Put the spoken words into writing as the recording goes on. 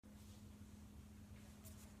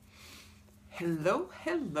Hello,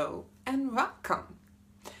 and welcome.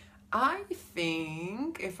 I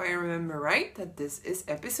think, if I remember right, that this is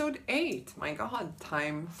episode 8. My god,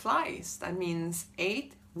 time flies. That means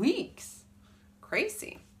 8 weeks.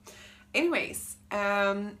 Crazy. Anyways,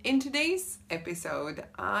 in today's episode,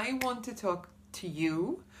 I want to talk to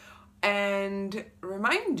you and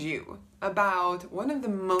remind you about one of the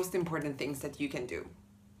most important things that you can do.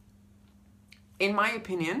 In my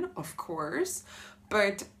opinion, of course,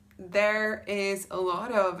 but there is a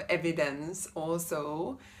lot of evidence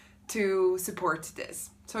also to support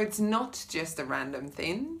this. So it's not just a random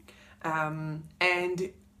thing.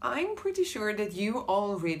 And I'm pretty sure that you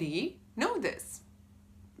already know this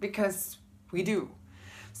because we do.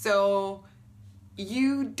 So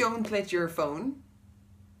you don't let your phone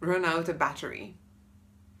run out of battery.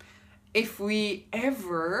 If we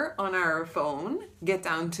ever on our phone get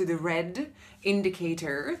down to the red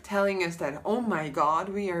indicator telling us that, oh my god,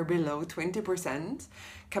 we are below 20%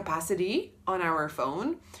 capacity on our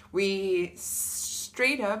phone, we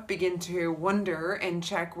straight up begin to wonder and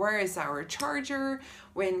check where is our charger,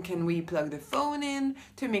 when can we plug the phone in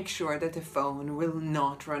to make sure that the phone will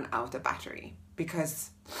not run out of battery. Because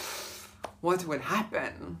what would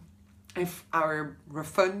happen if our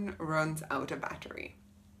phone runs out of battery?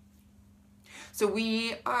 So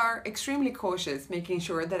we are extremely cautious, making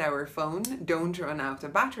sure that our phone don't run out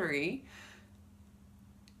of battery.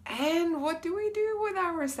 And what do we do with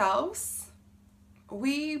ourselves?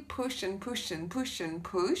 We push and push and push and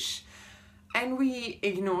push, and we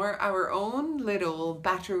ignore our own little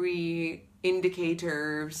battery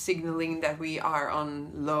indicator signaling that we are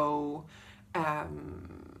on low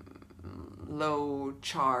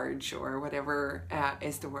charge, or whatever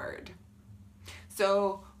is the word.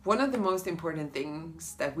 So one of the most important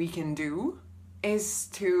things that we can do is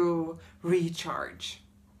to recharge.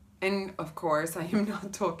 And of course, I am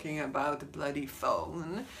not talking about a bloody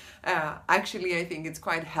phone. Actually, I think it's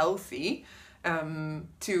quite healthy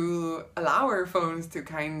to allow our phones to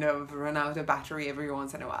kind of run out of battery every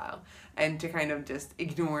once in a while and to kind of just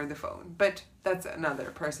ignore the phone. But that's another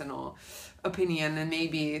personal opinion and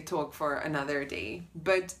maybe talk for another day.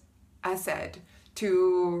 But as said,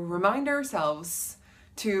 to remind ourselves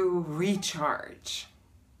to recharge.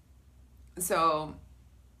 So,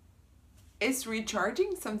 is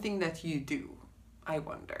recharging something that you do? I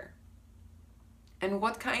wonder. And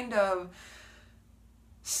what kind of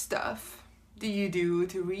stuff do you do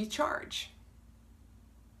to recharge?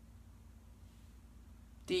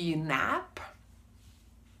 Do you nap?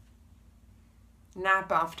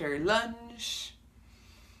 Nap after lunch?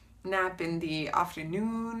 Nap in the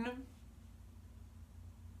afternoon?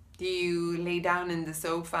 Do you lay down in the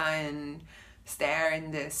sofa and stare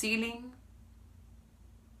in the ceiling?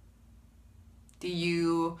 Do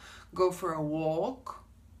you go for a walk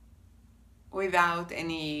without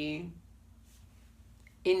any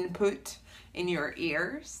input in your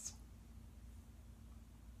ears?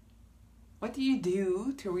 What do you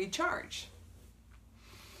do to recharge?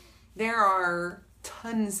 There are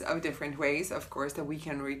tons of different ways, of course, that we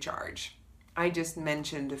can recharge. I just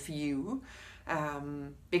mentioned a few.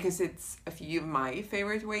 Because it's a few of my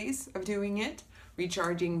favorite ways of doing it.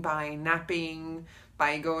 Recharging by napping,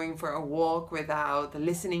 by going for a walk without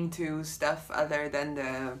listening to stuff other than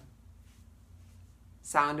the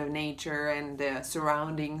sound of nature and the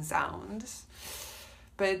surrounding sounds.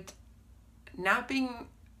 But napping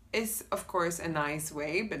is, of course, a nice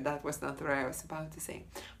way, but that was not what I was about to say.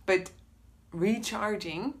 But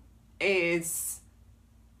recharging is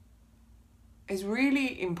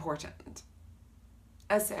really important.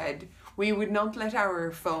 As said, we would not let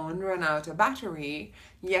our phone run out of battery,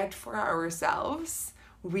 yet for ourselves,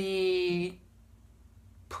 we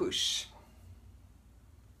push.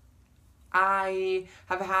 I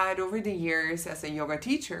have had over the years as a yoga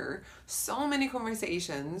teacher so many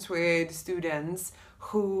conversations with students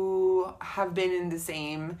who have been in the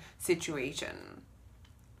same situation.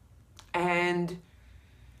 And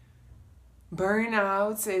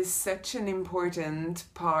burnouts is such an important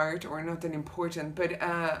part, or not an important, but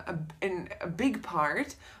a big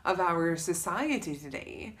part of our society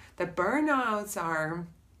today. That burnouts are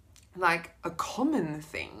like a common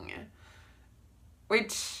thing,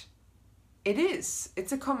 which it is.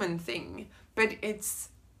 It's a common thing, but it's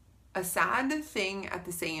a sad thing at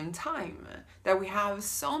the same time that we have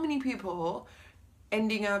so many people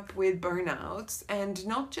ending up with burnouts, and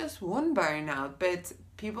not just one burnout, but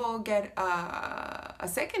people get a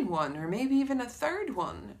second one or maybe even a third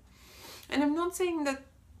one. And I'm not saying that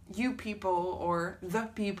you people or the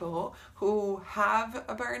people who have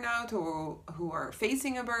a burnout or who are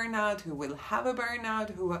facing a burnout, who will have a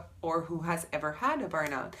burnout, who has ever had a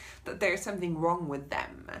burnout, that there's something wrong with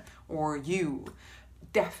them or you.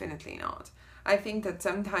 Definitely not. I think that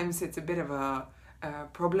sometimes it's a bit of a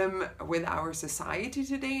problem with our society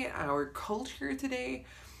today, our culture today,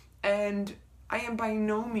 and I am by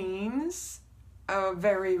no means a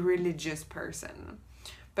very religious person,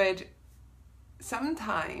 but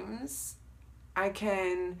sometimes I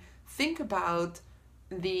can think about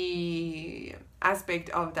the aspect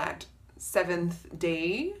of that seventh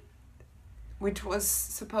day, which was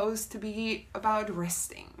supposed to be about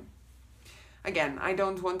resting. Again, I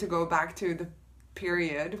don't want to go back to the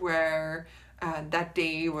period where that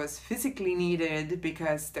day was physically needed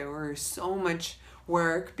because there were so much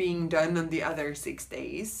work being done on the other 6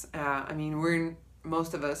 days. I mean, we're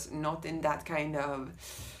most of us not in that kind of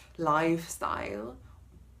lifestyle,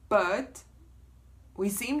 but we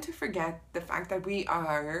seem to forget the fact that we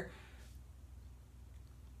are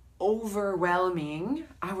overwhelming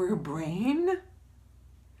our brain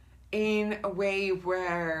in a way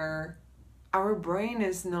where our brain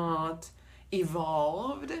is not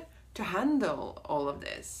evolved to handle all of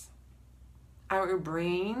this. Our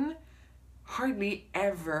brain hardly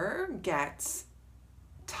ever gets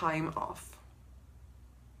time off.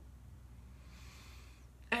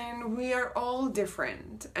 And we are all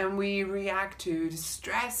different, and we react to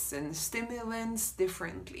stress and stimulants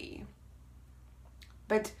differently.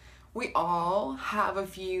 But we all have a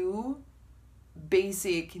few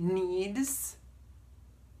basic needs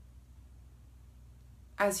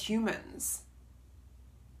as humans.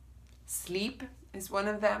 Sleep is one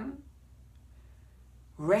of them.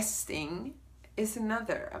 Resting is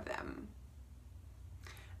another of them.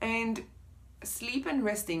 And sleep and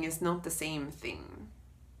resting is not the same thing.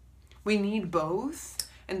 We need both,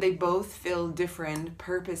 and they both fill different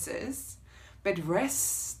purposes. But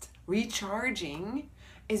rest, recharging,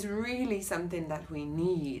 is really something that we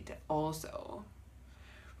need also.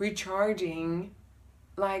 Recharging,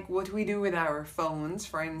 like what we do with our phones,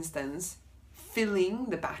 for instance, filling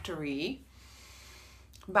the battery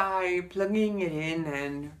by plugging it in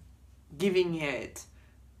and giving it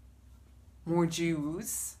more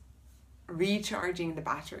juice, recharging the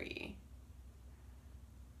battery.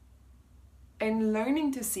 And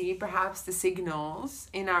learning to see perhaps the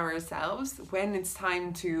signals in ourselves when it's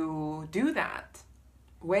time to do that.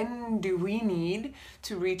 When do we need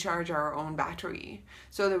to recharge our own battery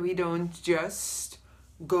so that we don't just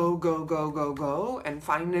go and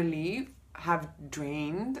finally have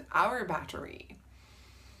drained our battery?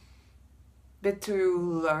 But to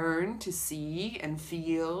learn to see and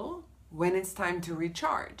feel when it's time to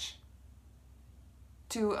recharge.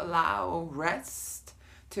 To allow rest,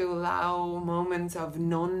 to allow moments of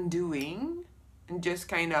non-doing and just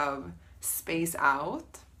kind of space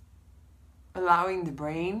out, allowing the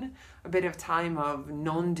brain a bit of time of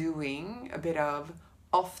non-doing, a bit of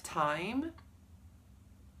off time,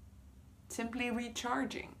 simply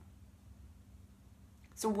recharging.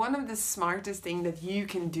 So one of the smartest things that you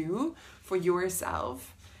can do for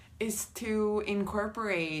yourself is to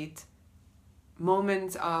incorporate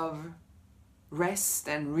moments of rest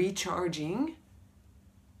and recharging,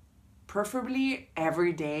 preferably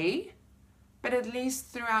every day, but at least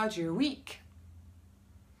throughout your week.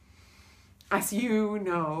 As you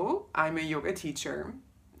know, I'm a yoga teacher,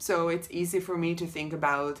 so it's easy for me to think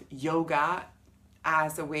about yoga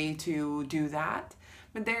as a way to do that,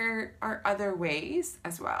 but there are other ways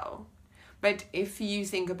as well. But if you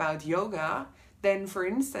think about yoga, then for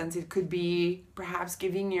instance, it could be perhaps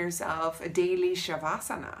giving yourself a daily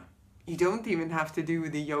shavasana. You don't even have to do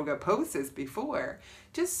the yoga poses before,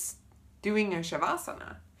 just doing a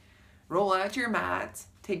shavasana. Roll out your mat,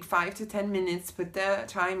 take 5 to 10 minutes, put the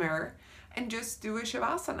timer, and just do a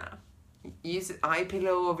shavasana. Use an eye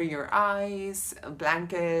pillow over your eyes, a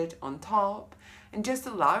blanket on top, and just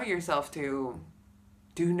allow yourself to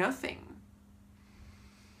do nothing.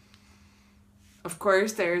 Of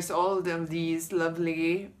course, there's all of these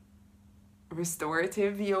lovely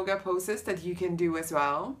restorative yoga poses that you can do as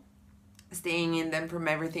well, staying in them from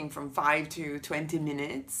everything from 5 to 20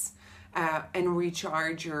 minutes, and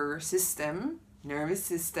recharge your nervous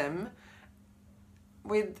system,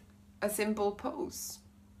 with a simple pose.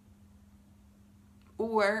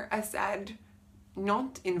 Or, as said,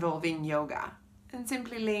 not involving yoga, and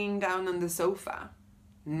simply laying down on the sofa,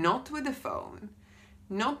 not with a phone,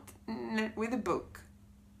 not with a book,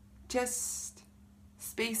 just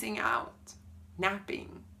spacing out,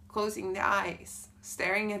 napping, closing the eyes,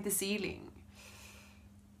 staring at the ceiling,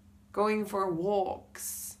 going for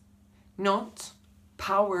walks, not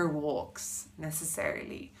power walks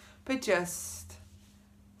necessarily, but just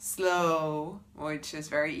slow, which is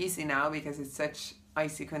very easy now because it's such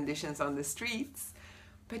icy conditions on the streets,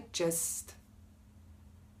 but just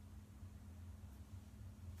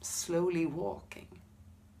slowly walking.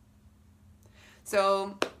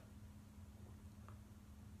 So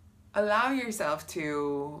allow yourself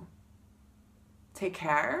to take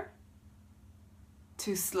care,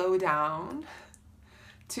 to slow down,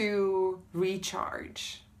 to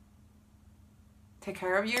recharge. Take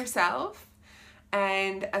care of yourself.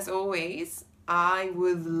 And as always, I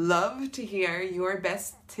would love to hear your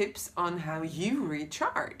best tips on how you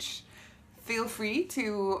recharge. Feel free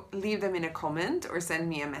to leave them in a comment or send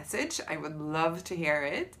me a message. I would love to hear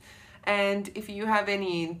it. And if you have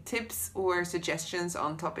any tips or suggestions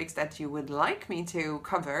on topics that you would like me to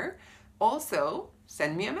cover, also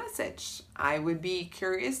send me a message. I would be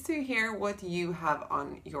curious to hear what you have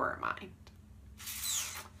on your mind.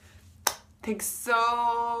 Take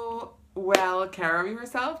so well care of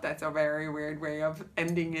yourself. That's a very weird way of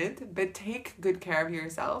ending it, but take good care of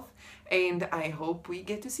yourself, and I hope we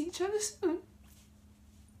get to see each other soon.